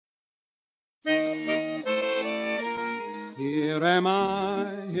Here am I,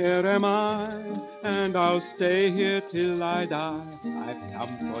 and I'll stay here till I die. I've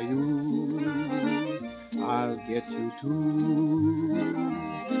come for you, I'll get you too.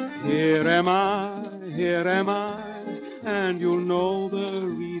 Here am I, and you'll know the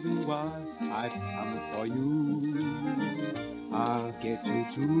reason why. I've come for you, I'll get you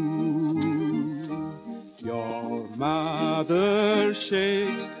too. Your mother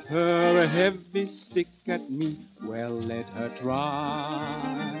shakes her heavy stick at me. Well, let her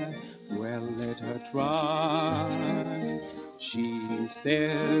try, well, let her try. She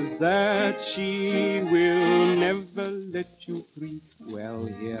says that she will never let you free. Well,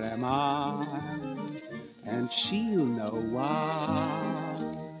 here am I, and she'll know why.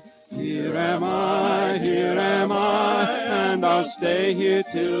 Here am I, and I'll stay here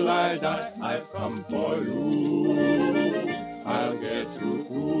till I die. I've come for you, I'll get you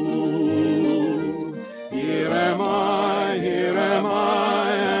too. Here am I,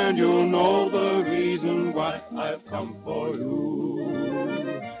 and you'll know the reason why. I've come for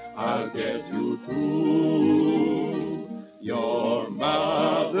you, I'll get you too. Your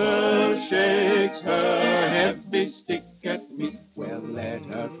mother shakes her heavy stick at me. Well, let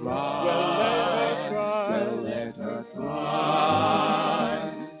her try, well, let her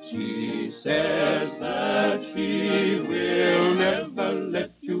try. She says that she will never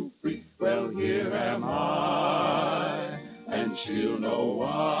let you free. Well, here am I, and she'll know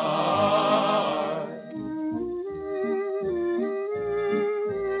why.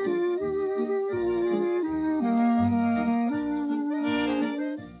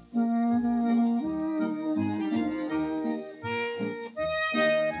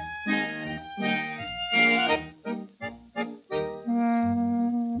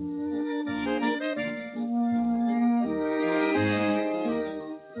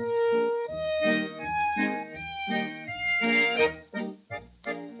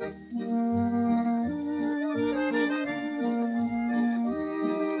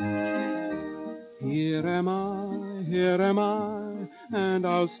 Here am I, and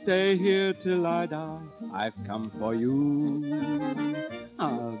I'll stay here till I die. I've come for you,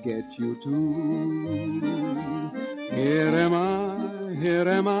 I'll get you too. Here am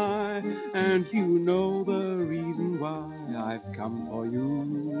I, and you know the reason why. I've come for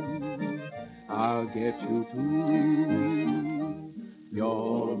you, I'll get you too.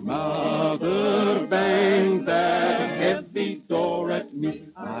 Your mother banged that heavy door at me.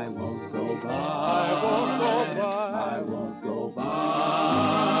 I won't go by, I won't go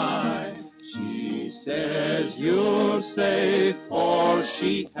by. She says you're safe, or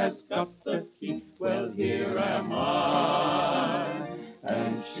she has got